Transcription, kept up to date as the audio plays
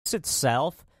sequence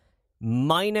itself,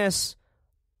 minus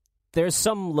there's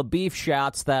some LaBeef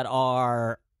shots that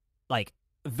are like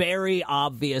very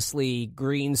obviously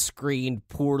green screened,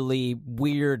 poorly,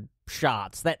 weird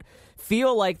shots that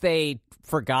feel like they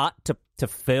forgot to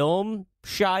film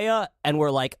Shia and we're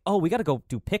like, oh, we got to go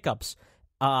do pickups.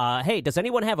 Hey, does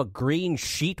anyone have a green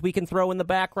sheet we can throw in the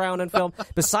background and film?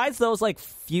 Besides those like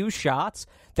few shots,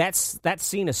 that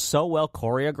scene is so well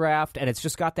choreographed, and it's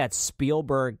just got that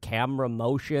Spielberg camera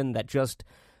motion that just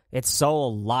it's so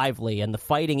lively, and the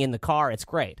fighting in the car, it's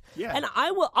great. Yeah. And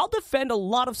I'll defend a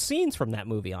lot of scenes from that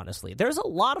movie. Honestly, there's a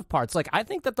lot of parts. Like I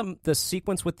think that the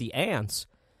sequence with the ants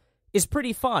is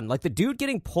pretty fun. Like the dude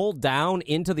getting pulled down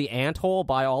into the ant hole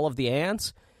by all of the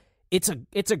ants. It's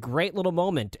a great little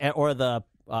moment. Or the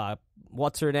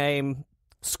what's her name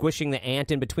squishing the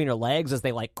ant in between her legs as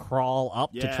they like crawl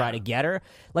up to try to get her.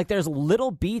 Like there's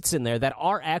little beats in there that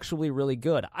are actually really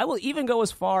good. I will even go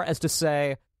as far as to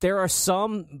say there are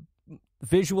some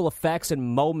visual effects and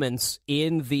moments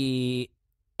in the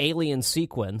alien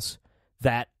sequence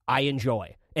that I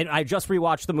enjoy. And I just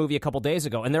rewatched the movie a couple days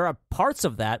ago, and there are parts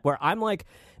of that where I'm like,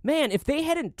 man, if they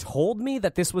hadn't told me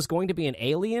that this was going to be an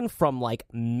alien from, like,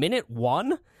 minute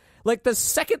one, like, the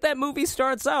second that movie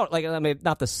starts out, like, I mean,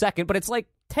 not the second, but it's like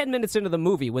 10 minutes into the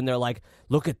movie when they're like,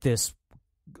 look at this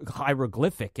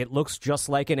hieroglyphic. It looks just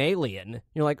like an alien.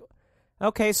 You're like,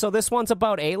 okay, so this one's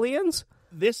about aliens?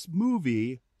 This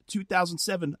movie,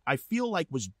 2007, I feel like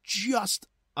was just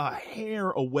a hair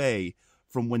away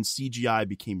from when CGI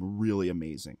became really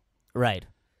amazing. Right.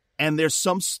 And there's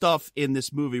some stuff in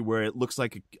this movie where it looks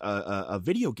like a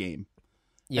video game.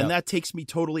 Yep. And that takes me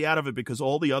totally out of it because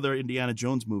all the other Indiana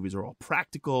Jones movies are all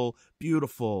practical,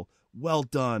 beautiful, well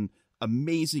done,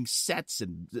 amazing sets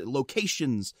and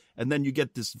locations. And then you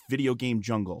get this video game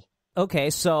jungle. Okay,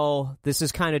 so this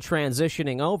is kind of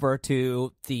transitioning over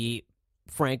to the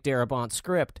Frank Darabont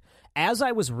script. As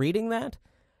I was reading that,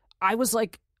 I was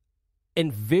like,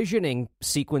 envisioning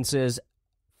sequences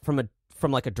from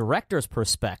like a director's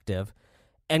perspective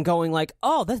and going like,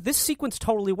 oh, this sequence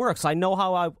totally works. I know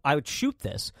how I would shoot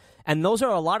this. And those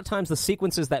are a lot of times the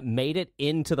sequences that made it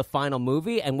into the final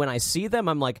movie. And when I see them,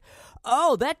 I'm like,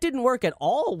 oh, that didn't work at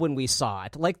all when we saw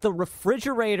it. Like the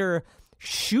refrigerator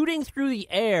shooting through the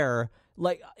air,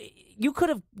 like you could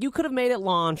have made it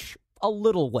launch a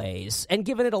little ways and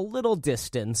given it a little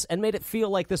distance and made it feel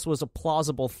like this was a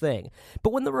plausible thing.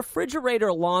 But when the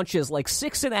refrigerator launches like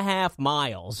 6.5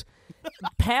 miles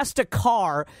past a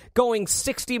car going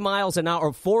 60 miles an hour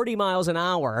or 40 miles an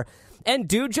hour, and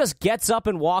dude just gets up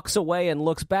and walks away and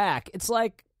looks back, it's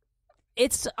like,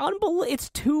 it's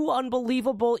too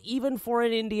unbelievable even for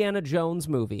an Indiana Jones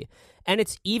movie. And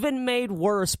it's even made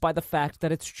worse by the fact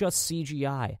that it's just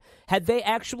CGI. Had they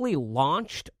actually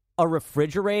launched a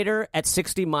refrigerator at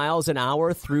 60 miles an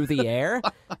hour through the air,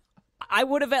 I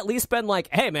would have at least been like,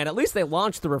 hey, man, at least they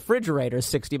launched the refrigerator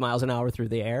 60 miles an hour through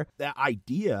the air. That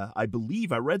idea, I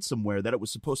believe I read somewhere that it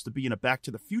was supposed to be in a Back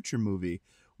to the Future movie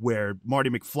where Marty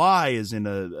McFly is in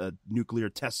a nuclear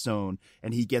test zone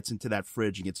and he gets into that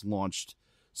fridge and gets launched.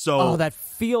 So, that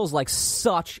feels like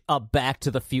such a Back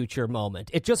to the Future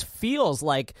moment. It just feels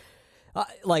like a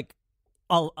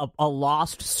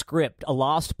lost script, a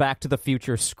lost Back to the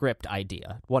Future script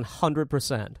idea,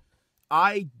 100%.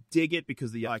 I dig it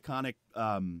because the iconic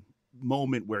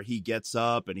moment where he gets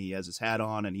up and he has his hat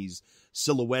on and he's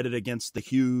silhouetted against the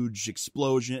huge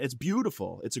explosion. It's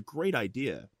beautiful. It's a great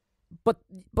idea.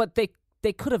 But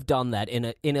they could have done that in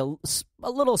a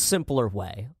little simpler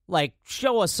way. Like,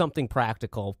 show us something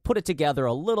practical, put it together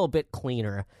a little bit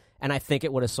cleaner, and I think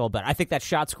it would have sold better. I think that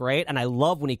shot's great, and I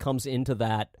love when he comes into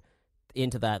that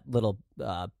little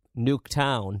nuke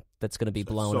town that's going to be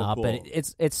blown up. Cool. And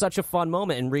it's such a fun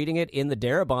moment. And reading it in the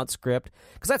Darabont script,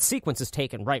 because that sequence is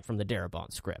taken right from the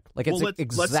Darabont script. Like, it's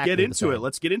let's get into it.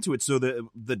 Let's get into it. So the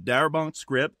Darabont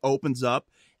script opens up,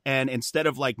 and instead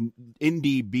of like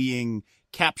Indy being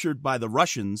captured by the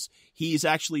Russians, he's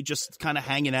actually just kind of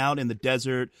hanging out in the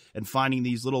desert and finding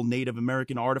these little Native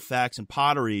American artifacts and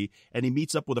pottery. And he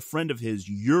meets up with a friend of his,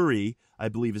 Yuri, I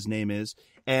believe his name is.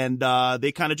 And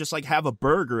they kind of just like have a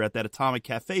burger at that Atomic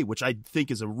Cafe, which I think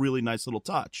is a really nice little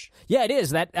touch. Yeah, it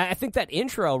is. I think that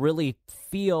intro really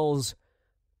feels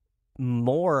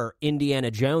more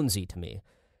Indiana Jonesy to me.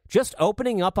 Just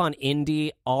opening up on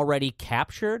Indy already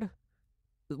captured,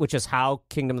 which is how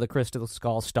Kingdom of the Crystal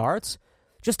Skull starts,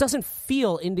 just doesn't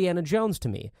feel Indiana Jones to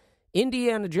me.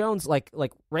 Indiana Jones, like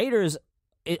Raiders,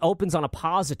 it opens on a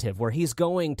positive where he's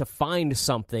going to find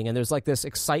something, and there's like this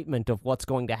excitement of what's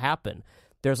going to happen.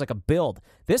 There's like a build.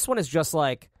 This one is just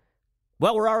like,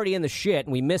 well, we're already in the shit,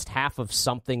 and we missed half of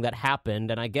something that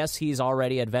happened, and I guess he's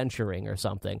already adventuring or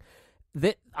something.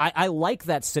 I like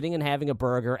that, sitting and having a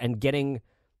burger and getting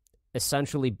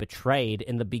essentially betrayed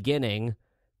in the beginning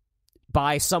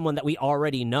by someone that we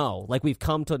already know. Like, we've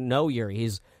come to know Yuri.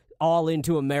 He's all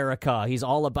into America. He's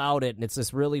all about it, and it's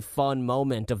this really fun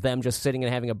moment of them just sitting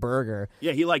and having a burger.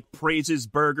 Yeah, he, like, praises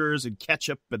burgers and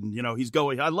ketchup, and, you know, he's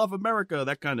going, I love America,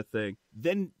 that kind of thing.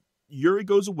 Then Yuri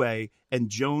goes away, and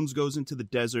Jones goes into the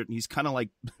desert, and he's kind of like,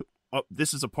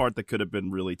 this is a part that could have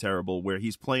been really terrible, where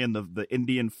he's playing the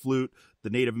Indian flute, the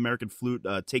Native American flute,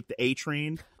 Take the A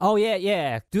Train. Oh,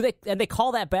 yeah. And they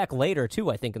call that back later, too,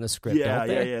 I think, in the script, don't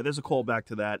they? Yeah, there's a callback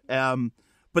to that.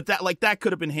 But that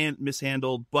could have been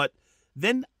mishandled, but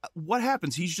then what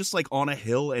happens? He's just, like, on a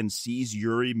hill and sees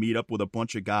Yuri meet up with a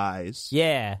bunch of guys.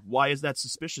 Yeah. Why is that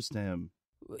suspicious to him?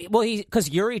 Well, because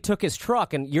Yuri took his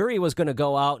truck, and Yuri was going to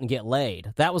go out and get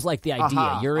laid. That was, like, the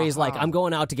idea. Yuri's like, I'm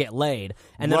going out to get laid.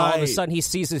 And then all of a sudden he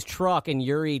sees his truck, and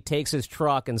Yuri takes his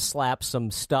truck and slaps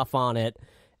some stuff on it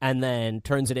and then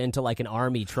turns it into, like, an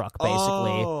army truck, basically.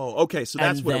 Oh, okay, so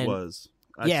that's what it was.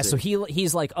 I see. So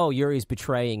he's like, oh, Yuri's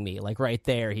betraying me. Like, right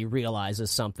there, he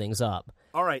realizes something's up.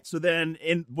 All right, so then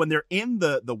when they're in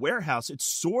the warehouse, it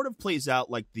sort of plays out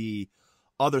like the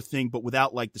other thing, but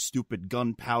without, like, the stupid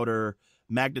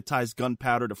magnetized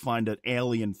gunpowder to find an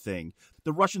alien thing.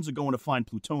 The Russians are going to find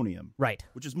plutonium. Right.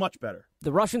 Which is much better.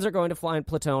 The Russians are going to find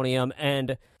plutonium,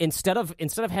 and instead of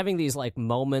having these, like,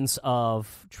 moments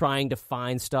of trying to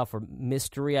find stuff or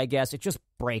mystery, I guess, it just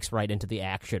breaks right into the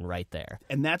action right there.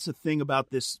 And that's the thing about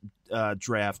this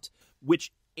draft,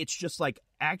 which it's just like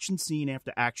action scene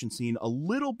after action scene, a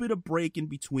little bit of break in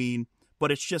between,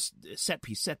 but it's just set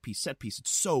piece. It's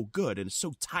so good, and it's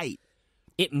so tight.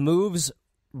 It moves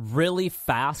really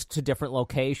fast to different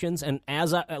locations, and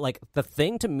the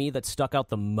thing to me that stuck out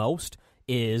the most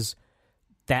is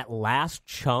that last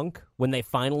chunk when they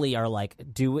finally are like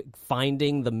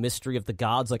finding the mystery of the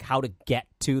gods, like how to get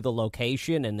to the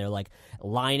location, and they're like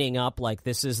lining up like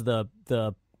this is the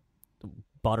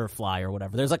butterfly or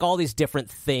whatever. There's like all these different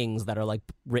things that are like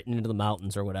written into the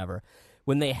mountains or whatever.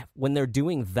 When they're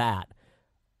doing that,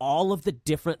 all of the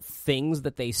different things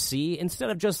that they see,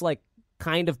 instead of just like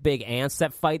kind of big ants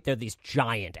that fight, they're these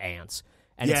giant ants,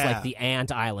 and it's like the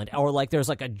ant island, or like there's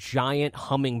like a giant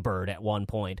hummingbird at one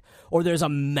point, or there's a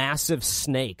massive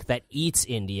snake that eats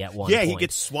Indy at one point. He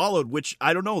gets swallowed, which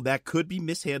I don't know, that could be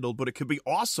mishandled, but it could be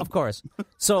awesome. Of course.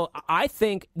 So I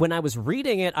think when I was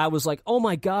reading it, I was like, oh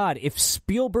my god, if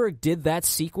Spielberg did that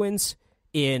sequence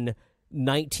in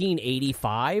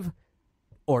 1985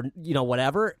 or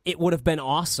whatever, it would have been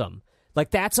awesome.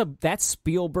 Like that's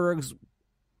Spielberg's.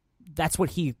 That's what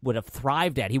he would have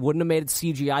thrived at. He wouldn't have made it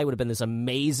CGI. It would have been this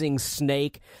amazing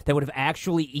snake that would have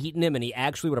actually eaten him, and he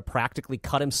actually would have practically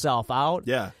cut himself out.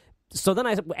 Yeah. So then,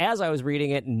 as I was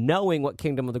reading it, knowing what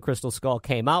Kingdom of the Crystal Skull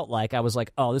came out like, I was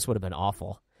like, oh, this would have been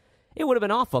awful. It would have been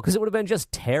awful, because it would have been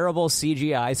just terrible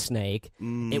CGI snake.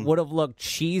 It would have looked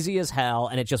cheesy as hell,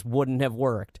 and it just wouldn't have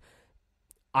worked.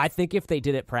 I think if they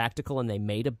did it practical and they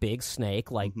made a big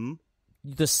snake, like...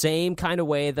 the same kind of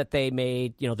way that they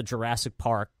made, the Jurassic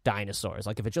Park dinosaurs.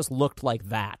 Like, if it just looked like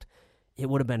that, it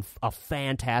would have been a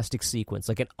fantastic sequence,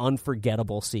 like an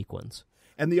unforgettable sequence.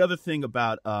 And the other thing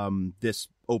about this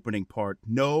opening part,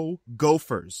 no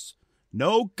gophers.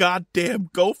 No goddamn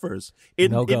gophers.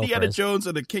 In Indiana Jones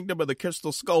and the Kingdom of the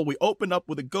Crystal Skull, we open up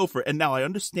with a gopher. And now I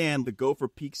understand the gopher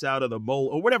peeks out of the mole,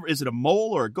 or whatever. Is it a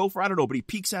mole or a gopher? I don't know, but he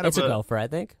peeks out of It's a gopher, I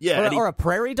think. Yeah. Or a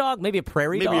prairie dog? Maybe a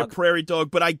prairie dog? Maybe a prairie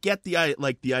dog. But I get the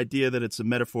idea that it's a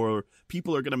metaphor.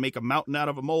 People are going to make a mountain out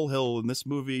of a molehill in this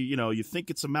movie. You think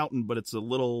it's a mountain, but it's a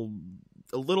little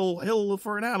hill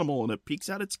for an animal, and it peeks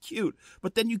out. It's cute.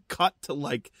 But then you cut to,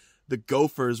 like, the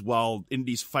gophers while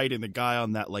Indy's fighting the guy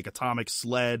on that like atomic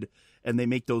sled, and they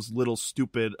make those little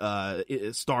stupid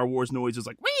Star Wars noises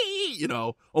like wee,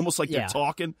 almost like they're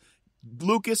talking.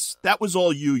 Lucas, that was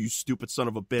all you stupid son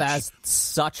of a bitch. That's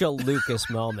such a Lucas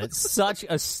moment. Such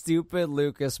a stupid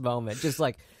Lucas moment. Just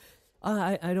like,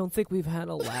 I don't think we've had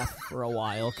a laugh for a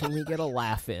while. Can we get a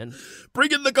laugh in?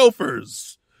 Bring in the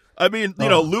gophers. I mean,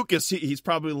 Lucas, he's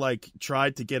probably like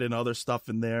tried to get in other stuff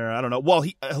in there. I don't know. Well,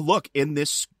 look, in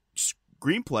this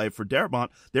screenplay for Darabont,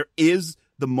 there is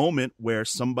the moment where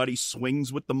somebody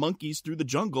swings with the monkeys through the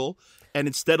jungle, and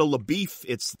instead of LaBeef,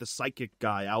 it's the psychic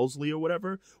guy, Owsley or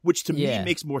whatever, which to me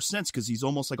makes more sense because he's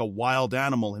almost like a wild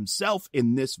animal himself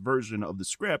in this version of the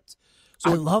script.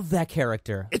 I love that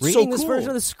character. It's Reading so this cool. version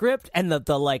of the script and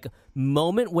the like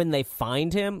moment when they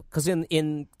find him, because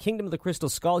in Kingdom of the Crystal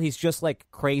Skull, he's just like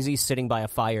crazy sitting by a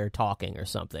fire talking or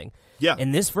something. Yeah.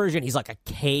 In this version, he's like a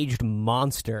caged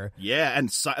monster. Yeah,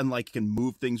 and like can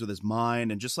move things with his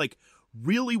mind, and just like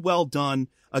really well done.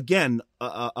 Again,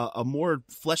 a more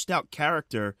fleshed out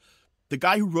character. The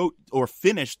guy who wrote or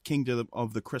finished Kingdom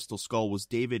of the Crystal Skull was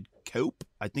David Cope.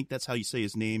 I think that's how you say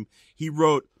his name. He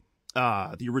wrote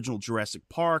the original Jurassic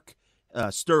Park,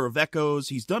 Stir of Echoes.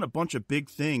 He's done a bunch of big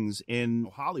things in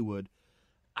Hollywood.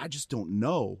 I just don't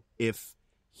know if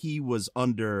he was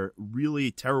under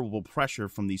really terrible pressure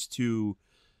from these two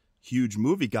huge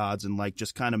movie gods and like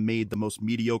just kind of made the most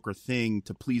mediocre thing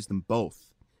to please them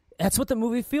both. That's what the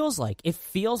movie feels like. It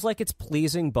feels like it's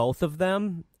pleasing both of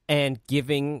them and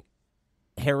giving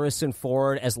Harrison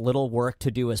Ford as little work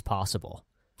to do as possible.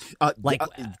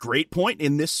 Great point.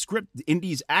 In this script,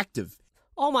 Indy's active.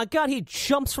 Oh my God, he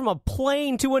jumps from a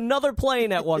plane to another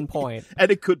plane at one point. And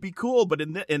it could be cool, but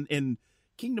in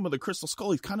Kingdom of the Crystal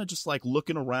Skull, he's kind of just like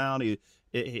looking around.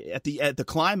 At the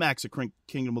climax of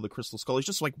Kingdom of the Crystal Skull, he's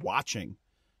just like watching.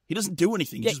 He doesn't do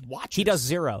anything. He just watches. He does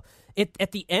zero.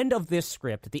 At the end of this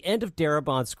script, at the end of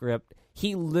Darabont's script,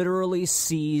 he literally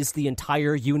sees the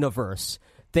entire universe.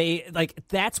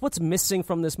 That's what's missing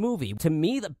from this movie. To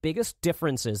me, the biggest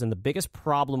differences and the biggest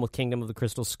problem with Kingdom of the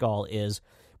Crystal Skull is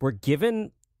we're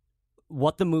given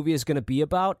what the movie is going to be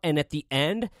about, and at the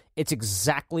end, it's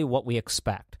exactly what we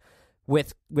expect.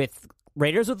 With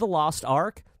Raiders of the Lost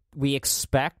Ark, we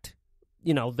expect,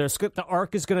 the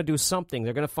Ark is going to do something.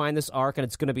 They're going to find this Ark, and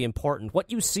it's going to be important. What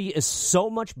you see is so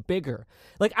much bigger.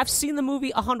 Like, I've seen the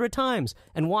movie 100 times,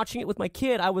 and watching it with my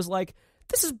kid, I was like,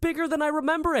 this is bigger than I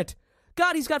remember it.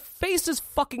 God, he's got faces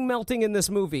fucking melting in this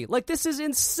movie. Like, this is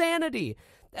insanity.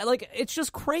 Like, it's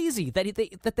just crazy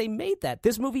that they made that.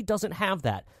 This movie doesn't have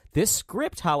that. This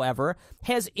script, however,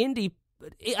 has Indy.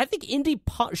 I think Indy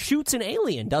shoots an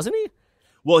alien, doesn't he?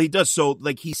 Well, he does. So,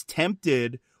 like, he's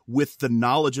tempted with the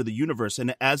knowledge of the universe,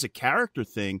 and as a character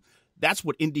thing, that's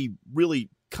what Indy really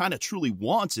kind of truly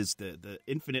wants, is the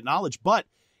infinite knowledge. But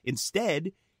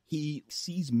instead, he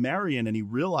sees Marion and he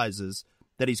realizes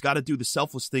that he's got to do the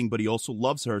selfless thing, but he also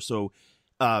loves her. So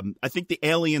I think the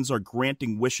aliens are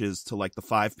granting wishes to like the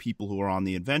 5 people who are on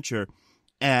the adventure.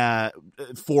 4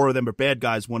 of them are bad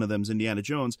guys. One of them's Indiana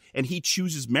Jones. And he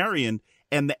chooses Marion,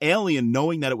 and the alien,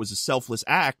 knowing that it was a selfless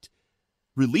act,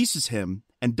 releases him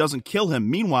and doesn't kill him.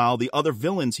 Meanwhile, the other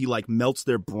villains, he like melts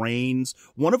their brains.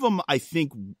 One of them, I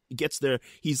think,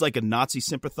 he's like a Nazi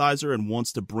sympathizer and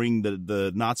wants to bring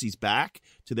the Nazis back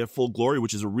to their full glory,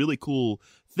 which is a really cool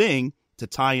thing to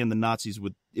tie in the Nazis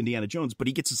with Indiana Jones. But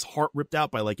he gets his heart ripped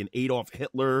out by like an Adolf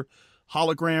Hitler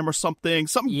hologram or something.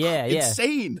 Something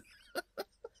insane.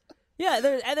 Yeah,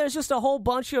 there's just a whole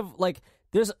bunch of like,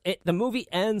 the movie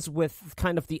ends with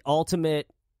kind of the ultimate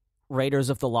Raiders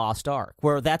of the Lost Ark,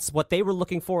 where that's what they were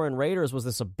looking for in Raiders, was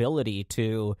this ability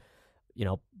to,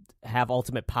 have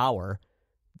ultimate power.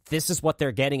 This is what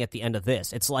they're getting at the end of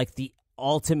this. It's like the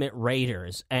ultimate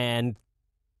Raiders, and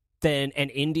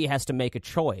Indy has to make a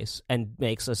choice and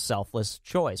makes a selfless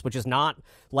choice, which is not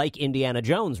like Indiana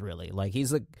Jones, really. Like,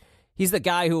 he's the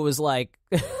guy who was like,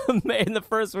 in the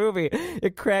first movie,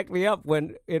 it cracked me up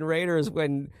in Raiders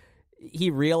when he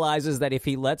realizes that if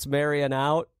he lets Marion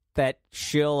out, that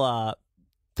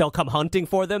they'll come hunting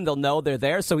for them. They'll know they're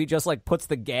there. So he just like puts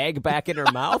the gag back in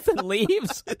her mouth and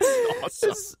leaves. It's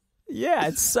awesome.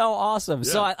 It's so awesome.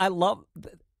 Yeah. So I love,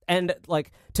 and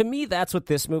like, to me, that's what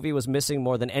this movie was missing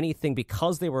more than anything,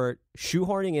 because they were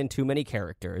shoehorning in too many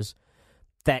characters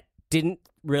that didn't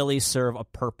really serve a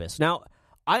purpose. Now,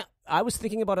 I was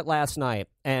thinking about it last night,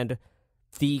 and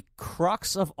the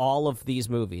crux of all of these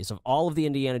movies, of all of the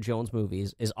Indiana Jones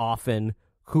movies, is often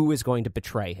who is going to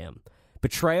betray him.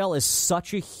 Betrayal is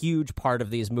such a huge part of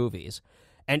these movies.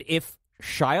 And if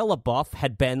Shia LaBeouf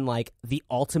had been like the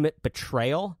ultimate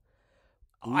betrayal,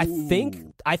 ooh,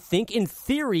 I think in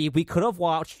theory we could have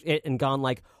watched it and gone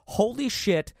like, holy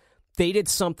shit, they did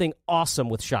something awesome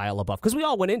with Shia LaBeouf. Because we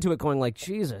all went into it going like,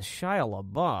 Jesus, Shia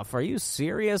LaBeouf, are you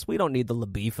serious? We don't need the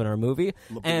LaBeouf in our movie.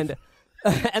 LaBeouf. And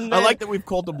then, I like that we've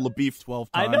called him LaBeouf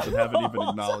 12 times and haven't even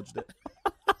acknowledged it.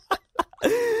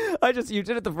 You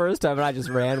did it the first time, and I just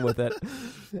ran with it.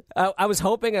 I was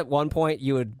hoping at one point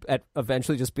you would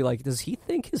eventually just be like, does he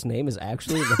think his name is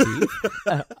actually the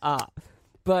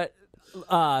Beef?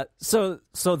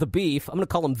 So the Beef, I'm going to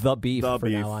call him the Beef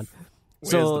now on.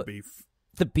 Where's the Beef?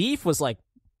 The Beef was like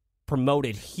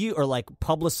promoted or like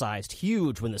publicized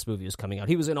huge when this movie was coming out.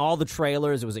 He was in all the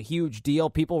trailers. It was a huge deal.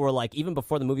 People were like, even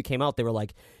before the movie came out, they were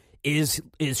like, is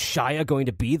Shia going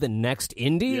to be the next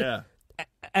Indy? Yeah.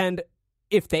 And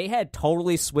if they had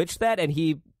totally switched that and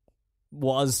he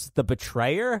was the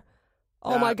betrayer,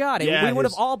 oh my God, we would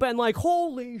have all been like,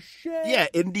 holy shit. Yeah,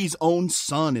 Indy's own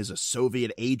son is a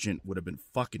Soviet agent would have been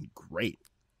fucking great.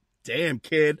 Damn,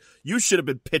 kid, you should have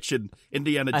been pitching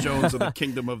Indiana Jones and the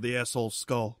Kingdom of the Asshole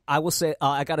Skull. I will say,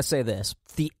 I gotta say this: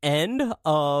 the end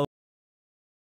of